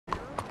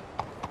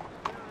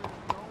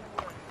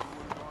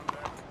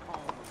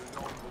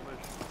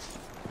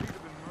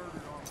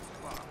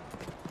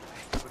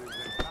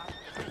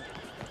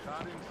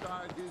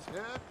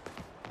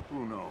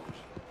knows?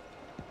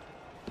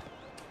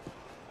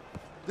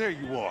 There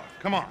you are.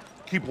 Come on,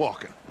 keep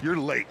walking. You're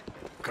late.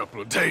 A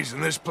couple of days in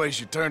this place,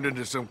 you turned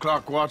into some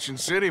clock-watching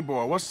city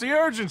boy. What's the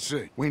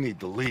urgency? We need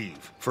to leave.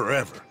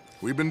 Forever.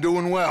 We've been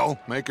doing well,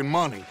 making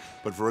money,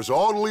 but for us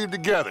all to leave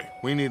together,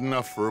 we need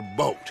enough for a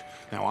boat.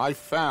 Now, I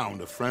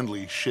found a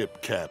friendly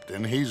ship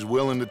captain. He's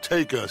willing to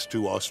take us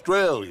to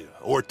Australia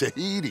or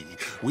Tahiti.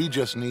 We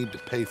just need to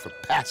pay for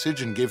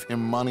passage and give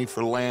him money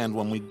for land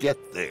when we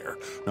get there.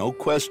 No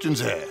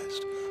questions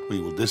asked. We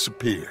will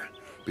disappear,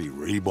 be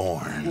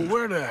reborn. Well,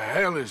 where the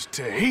hell is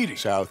Tahiti?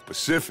 South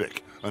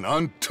Pacific, an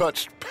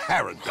untouched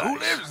paradise. Who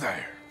lives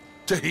there?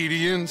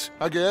 Tahitians,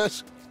 I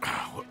guess.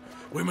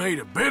 We made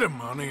a bit of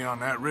money on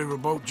that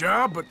riverboat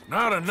job, but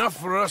not enough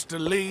for us to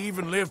leave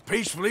and live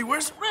peacefully.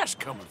 Where's the rest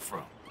coming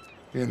from?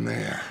 In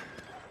there.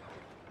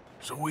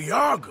 So we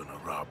are gonna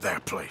rob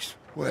that place.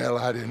 Well,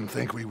 I didn't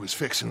think we was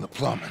fixing the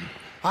plumbing.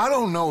 I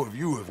don't know if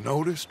you have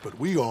noticed, but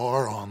we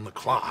are on the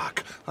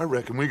clock. I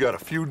reckon we got a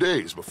few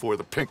days before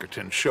the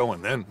Pinkerton show,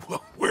 and then,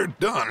 well, we're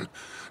done.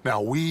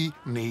 Now, we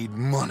need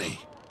money.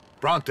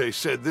 Bronte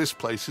said this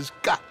place has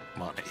got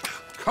money.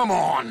 Come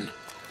on!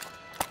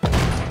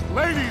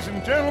 Ladies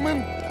and gentlemen,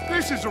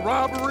 this is a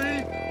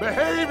robbery.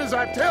 Behave as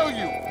I tell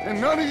you, and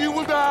none of you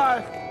will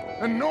die.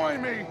 Annoy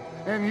me,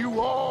 and you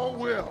all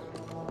will.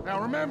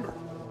 Now remember,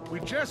 we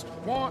just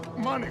want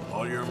money.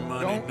 All your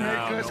money Don't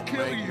now. make us Don't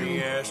kill make you.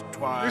 me ask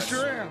twice.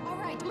 Mr. M, All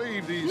right.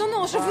 leave these Non,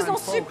 non, je vous en fine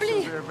folks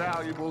supplie. and their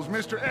valuables.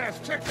 Mr. S,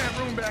 check that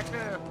room back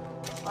there.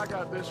 I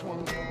got this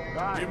one.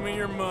 Bye. Give me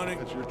your money.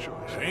 That's your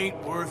choice. It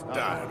ain't worth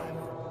dying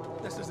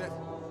over. This is it.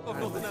 Oh,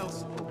 nothing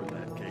else. Open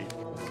that gate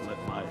and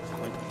let my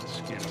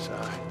acquaintance get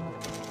inside.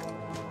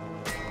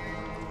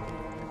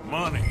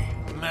 Money.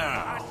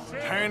 Now.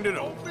 Hand it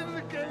over. Open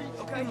the gate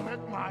and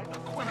let my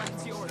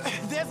acquaintance yours.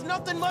 There's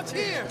nothing much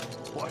here.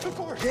 What? Of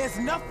course. There's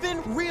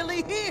nothing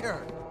really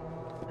here.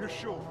 You're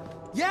sure?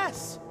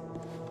 Yes.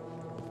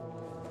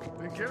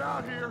 Then get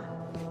out here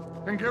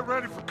and get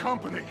ready for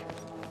company.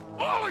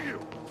 All of you!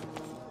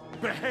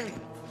 Behave.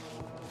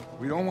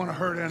 We don't want to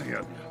hurt any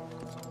of you.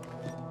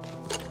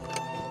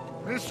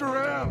 Mr.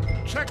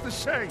 M, check the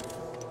safe.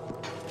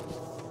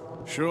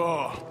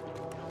 Sure.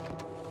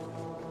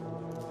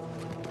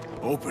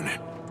 Open it.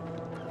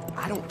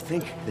 I don't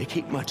think they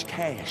keep much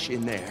cash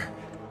in there.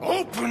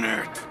 Open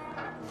it!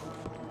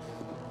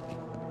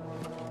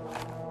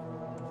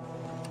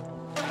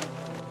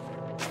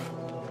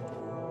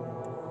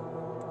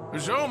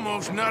 There's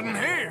almost nothing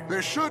here.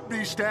 There should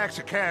be stacks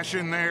of cash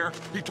in there.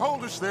 He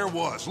told us there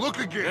was. Look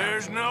again.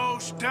 There's no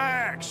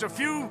stacks. A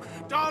few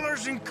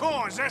dollars in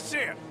coins, that's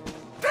it.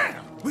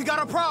 Damn! We got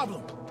a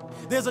problem.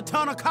 There's a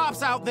ton of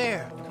cops out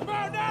there. Come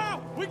out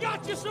now! We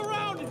got you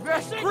surrounded!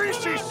 That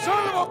greasy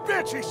son of a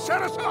bitch! He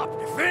set us up!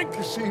 You think?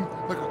 This seemed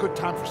like a good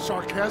time for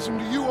sarcasm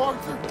to you,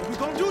 Arthur. What we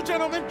gonna do,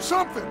 gentlemen?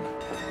 Something!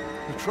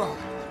 The trolley.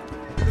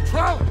 The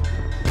trolley!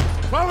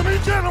 Follow me,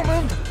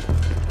 gentlemen!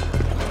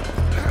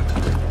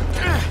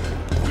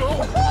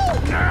 Go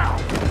now!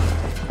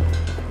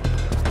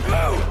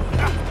 Go!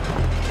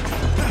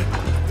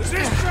 Does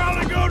this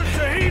trolley go to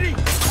Tahiti? I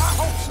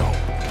hope so.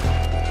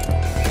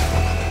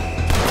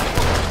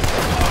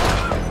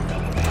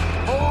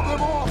 Hold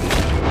them off!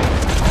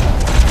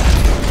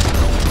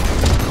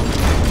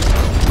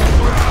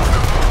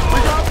 We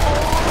got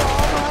more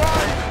on the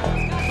right!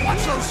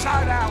 Watch those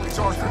side alleys,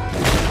 Arthur!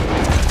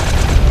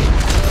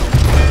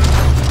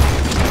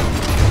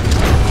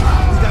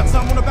 We got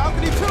some on the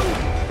balcony, too.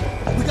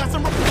 We got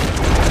some... On the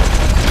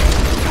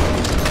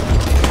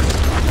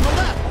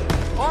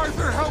left.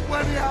 Arthur, help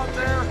Lenny out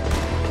there!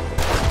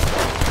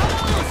 Come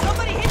on,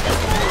 somebody hit this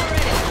fool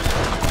already.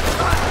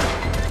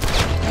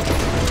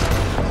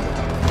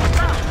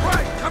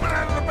 Right, coming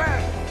out of the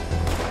back!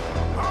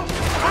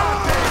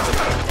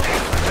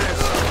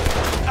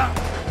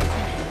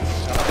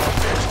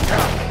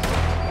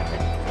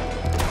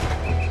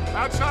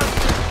 Outside!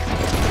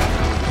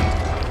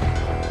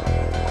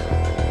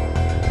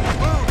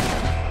 Move!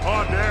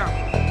 Oh,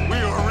 damn. We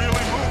are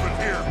really moving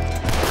here.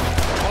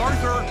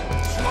 Arthur,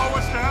 slow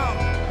us down.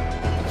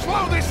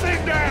 Slow this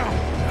thing down!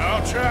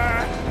 I'll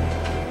try.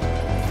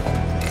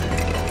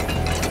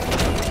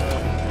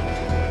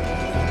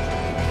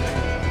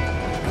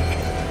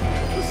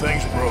 The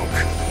thing's broke.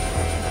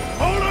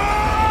 Hold on!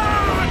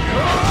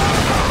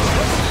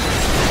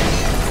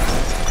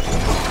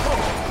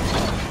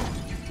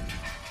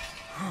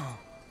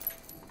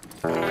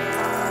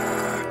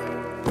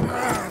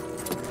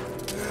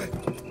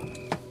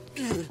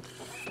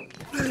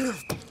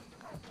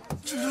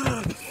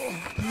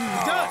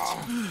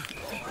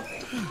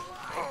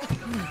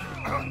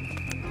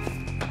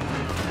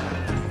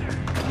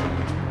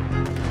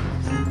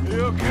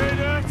 You okay,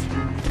 Dutch?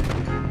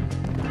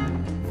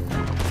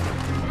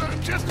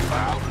 Just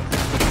about.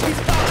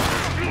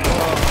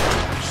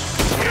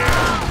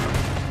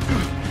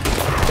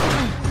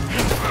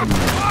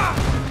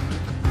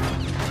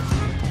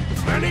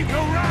 Lenny, go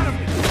round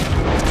him!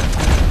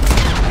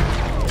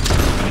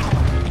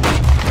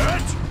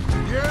 Dutch?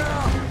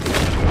 Yeah.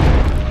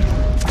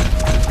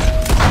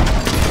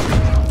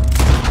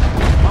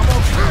 I'm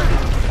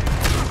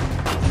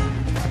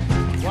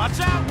Watch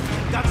out!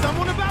 Got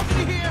someone on the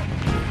balcony here!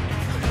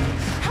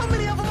 How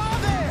many of them are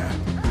there?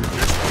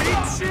 Just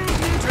keep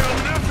shooting till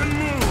nothing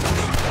moves.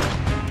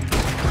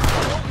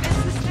 Don't miss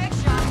this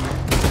next shot.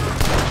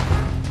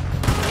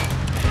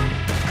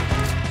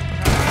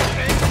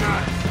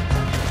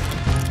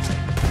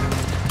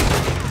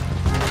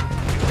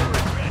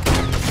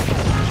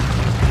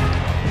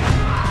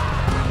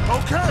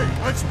 Okay,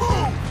 let's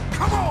move!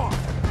 Come on!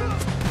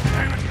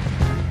 Damn it.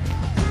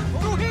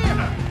 Through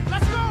here!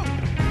 Let's go!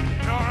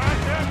 All right,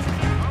 Dutch.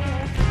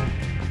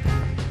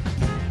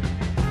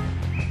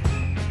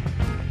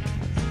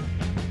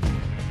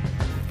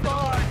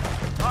 Fine.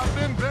 I've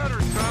been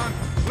better, son.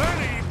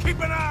 Lenny, keep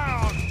an eye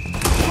on.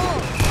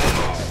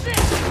 Shit!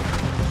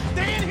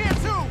 Stay in here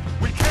too!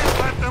 We can't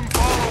let them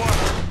follow us.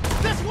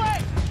 This way!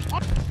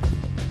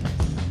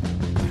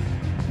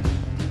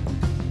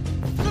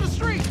 To the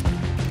street!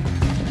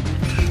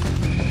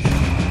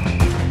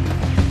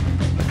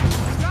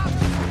 Stop!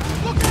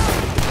 Look out!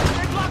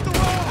 They blocked the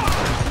road!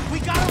 We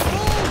gotta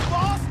move,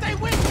 boss! Stay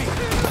with me!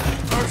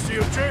 First the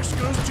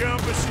O'Driscolls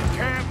jump us in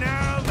camp,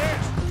 now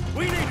this.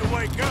 We need to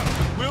wake up.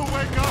 We'll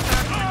wake up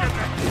after we get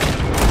there.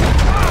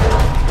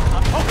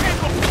 Okay,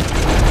 go!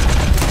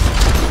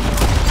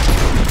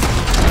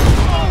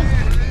 Oh!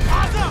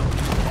 Eyes up!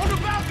 On the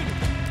balcony!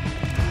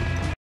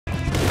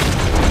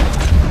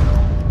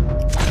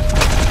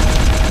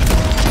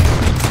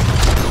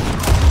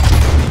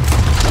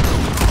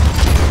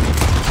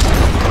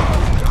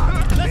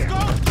 Let's go!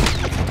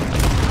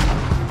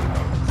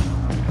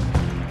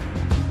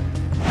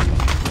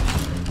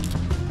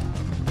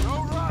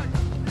 All right.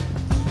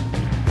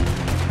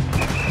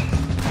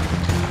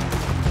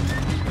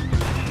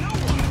 No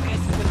one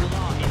messes with the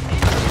law, is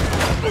it?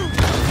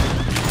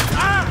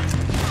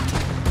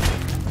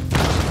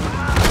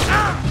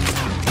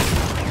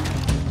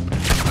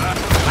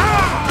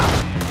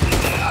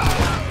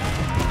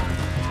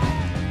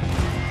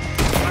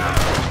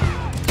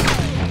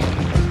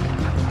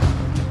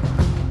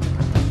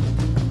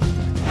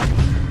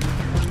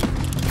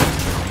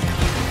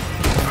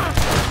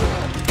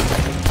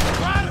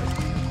 Riders!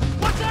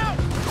 Watch out!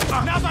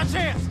 Now's our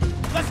chance!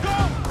 Let's go!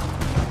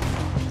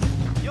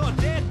 You're a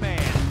dead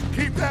man.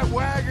 Keep that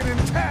wagon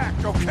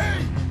intact,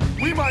 okay?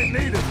 We might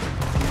need it.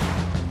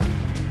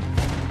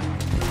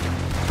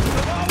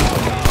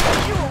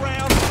 You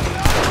around?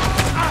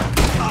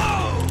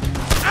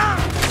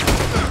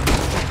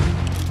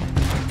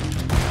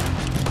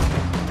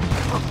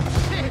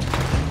 Shit!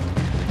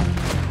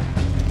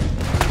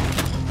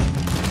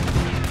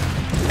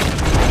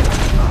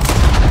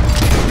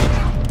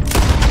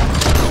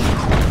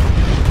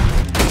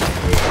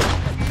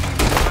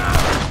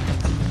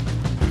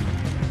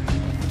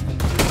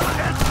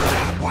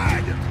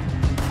 Wagon.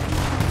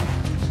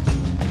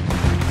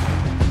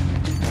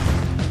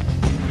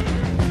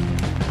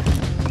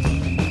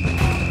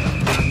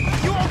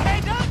 You okay,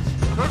 Dutch?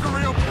 Took a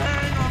real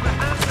bang on the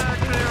head back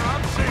there.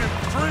 I'm seeing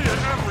 3 of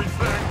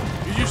everything.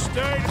 You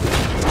stay.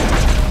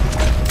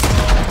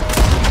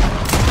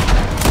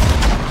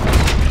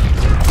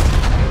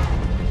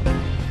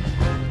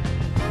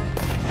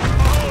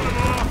 Hold him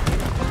off.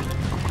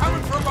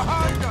 Coming from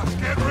behind us.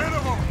 Get rid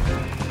of them.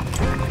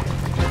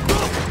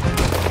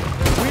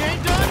 We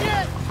ain't done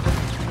yet!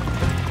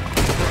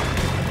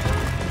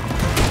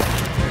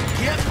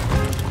 Yep.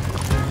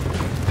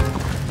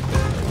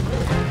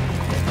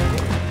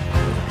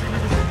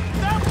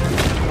 Stop!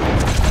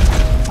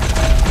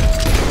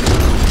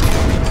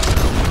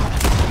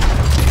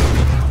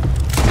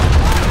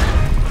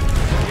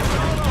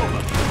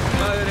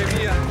 Madre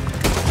mía.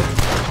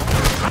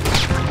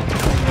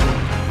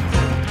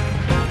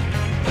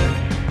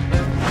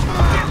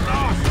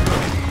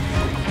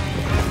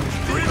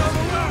 Three on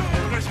the left.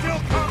 They're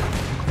still coming.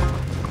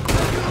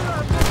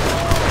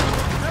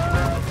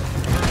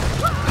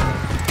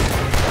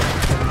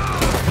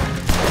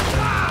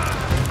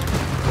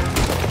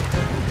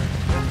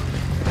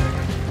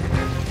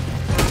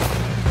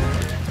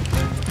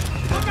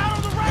 Look out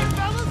on the right,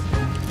 fellas!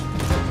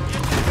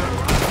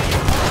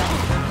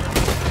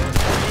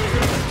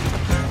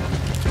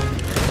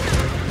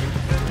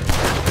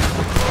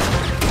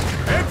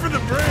 Head for the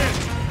bridge.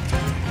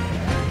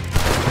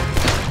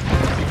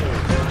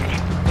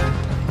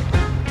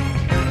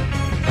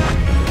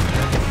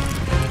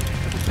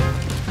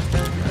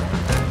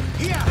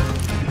 Here!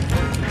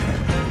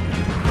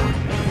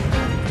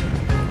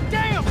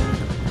 Damn!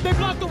 They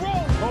blocked the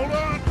road! Hold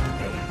on.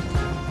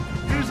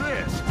 Use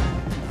this.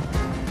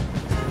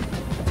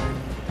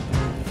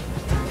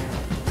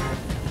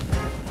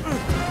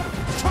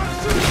 Try to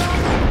shoot us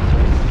out!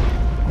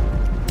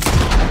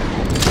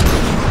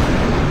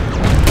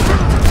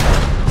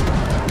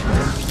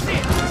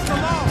 Shit! It's the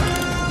law!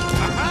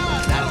 Aha!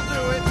 That'll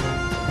do it!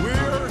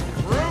 We're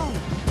through.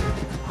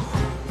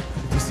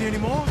 You see any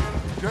more?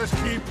 Just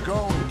keep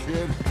going,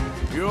 kid.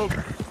 You'll...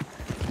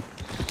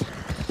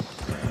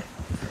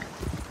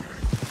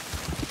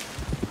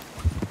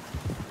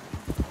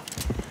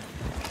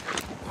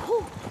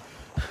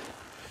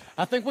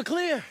 I think we're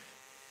clear.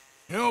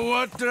 You know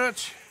what,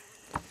 Dutch?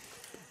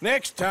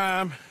 Next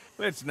time,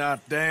 It's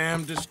not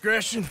damn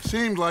discretion.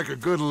 Seemed like a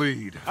good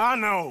lead. I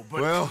know,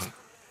 but... Well,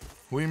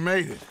 we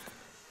made it.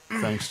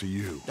 Thanks to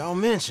you.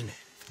 Don't mention it.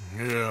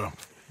 Yeah.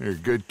 You're a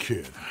good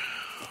kid.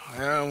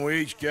 And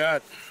we each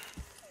got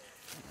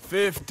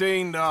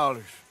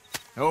 $15.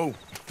 Oh,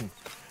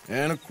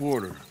 and a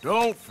quarter.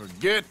 Don't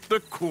forget the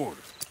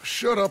quarter.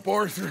 Shut up,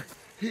 Arthur.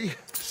 He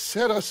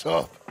set us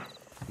up.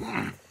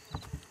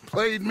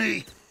 Played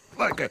me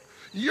like a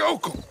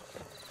yokel.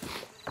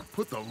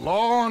 Put the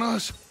law on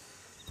us.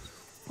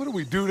 What did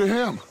we do to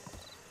him?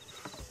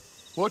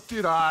 What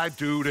did I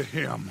do to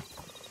him?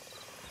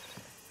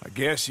 I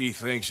guess he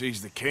thinks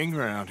he's the king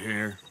around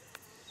here.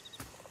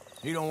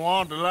 He don't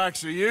want the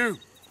likes of you.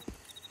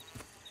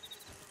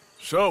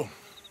 So,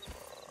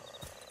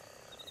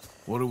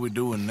 what are we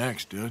doing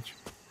next, Dutch?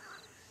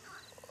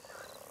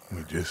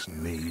 We just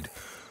need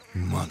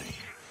money.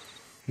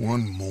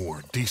 One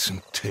more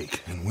decent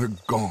take, and we're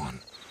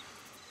gone.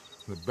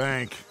 The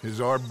bank is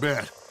our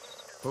bet.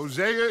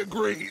 Hosea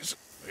agrees.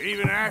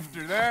 Even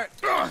after that?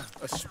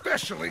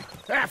 Especially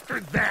after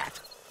that.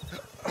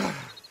 I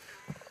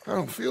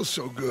don't feel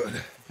so good.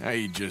 Now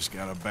you just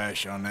got a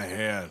bash on the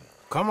head.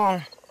 Come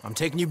on. I'm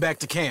taking you back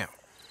to camp.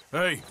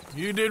 Hey,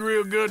 you did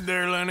real good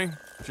there, Lenny.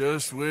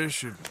 Just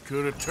wish it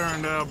could have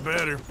turned out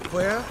better.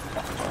 Well,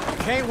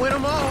 can't win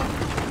them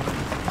all.